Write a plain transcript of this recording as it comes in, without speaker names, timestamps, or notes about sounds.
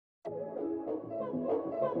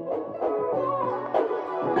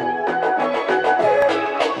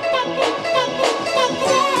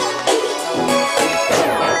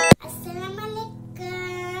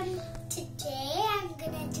Assalamualaikum. Today I'm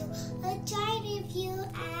gonna do a toy review,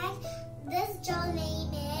 and this doll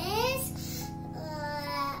name is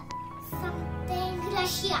something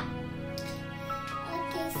Russia.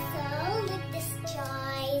 Okay, so look, this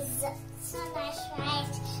toys so nice, right?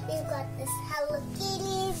 We've got this Hello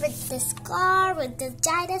Kitty with this car, with this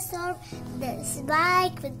dinosaur, this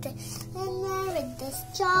bike, with the with this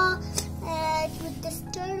jaw, with this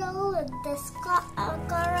turtle, with this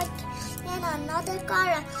carrot, and another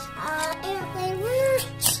car, airplane.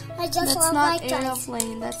 I just love my toys. That's not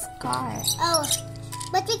airplane, that's car. Oh,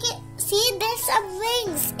 but we can see there's some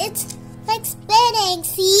wings. It's like spinning.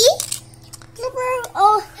 See?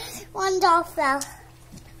 Oh, one doll fell.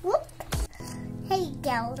 Whoop. Hey,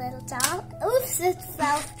 go, little doll. Oops, it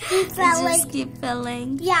fell. It fell. Just keep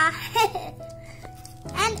filling. Yeah.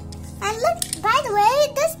 and look, by the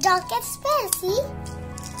way, this doll can spin. See?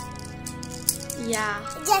 Yeah.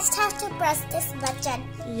 You just have to press this button.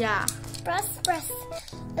 Yeah. Press.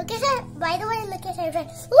 Look at her. By the way, look at her.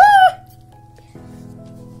 Woo!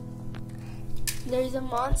 There's a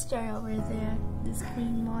monster over there. This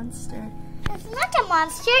green monster. It's not a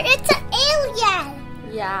monster. It's an alien.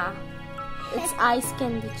 Yeah. Its eyes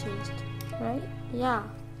can be changed, right? Yeah.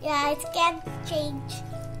 Yeah, it can change.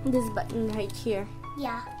 This button right here.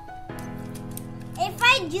 Yeah. If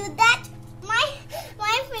I do that, my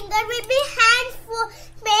finger will be handful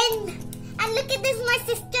pain. And look at this, my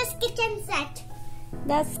sister's kitchen set.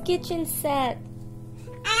 That's kitchen set.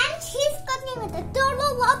 And she's cooking with a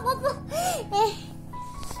turtle.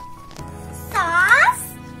 Sauce.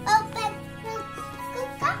 Open.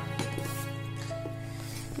 Cooker.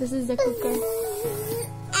 This is the cooker.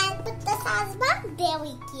 And put the sauce back. There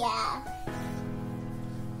we go.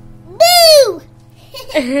 Boo!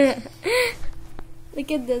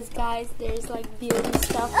 Look at this, guys. There's like beauty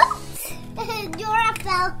stuff. Oops. Dora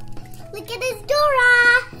fell. Look at this Dora.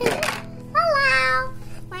 Hello.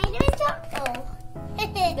 My name is Dora. Oh.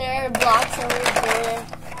 There are blocks over there.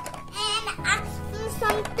 And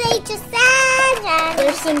some pages and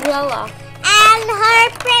There's Cinderella. and her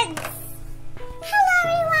prince. Hello,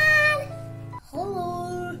 everyone. Hello.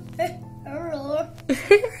 Hello.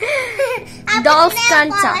 Doll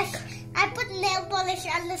Santa. I put nail polish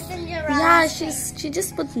on the Cinderella. Yeah, she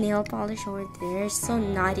just put nail polish over there. So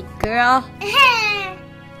naughty, girl.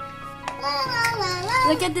 La, la, la, la.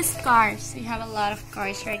 Look at these cars. We have a lot of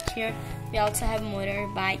cars right here. We also have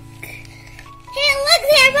motorbike. Hey, look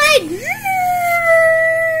there, Mike.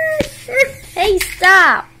 Hey,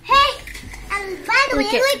 stop! Hey, and by the way,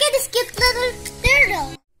 Look at- look at this cute little turtle.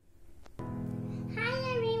 Hi,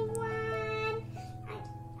 everyone.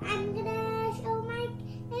 I'm gonna show my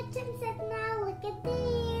kitchen set now. Look at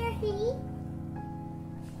there, see?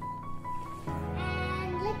 And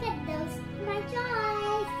look at those, my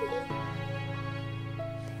toys. See?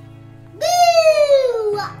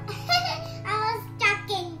 Boo! I was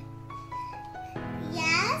talking.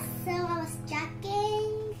 Yes, so I was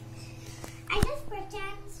talking. I just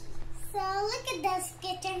pretend. So look at this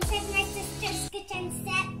kitchen set, my sister's kitchen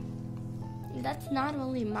set. That's not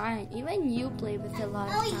only mine. Even you play with it a lot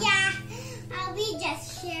of Oh times. yeah, we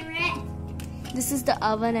just share it. This is the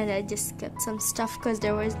oven, and I just kept some stuff because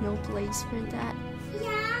there was no place for that.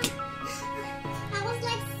 Yeah, I was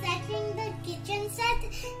like setting the kitchen set.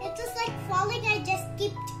 It was like falling. I just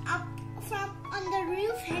kept up from on the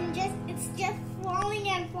roof, and it's just falling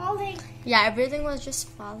and falling. Yeah, everything was just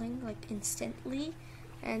falling like instantly.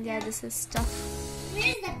 And yeah, this is stuff.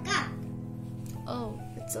 Where's the cup? Oh,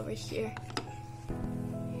 it's over here.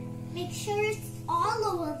 Make sure it's all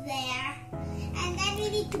over there. And then we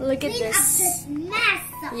need to Look at clean up this. this mess.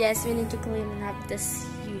 Yes, we need to clean up this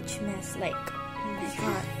huge mess. Like, oh my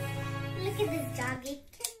god. Look at this doggy.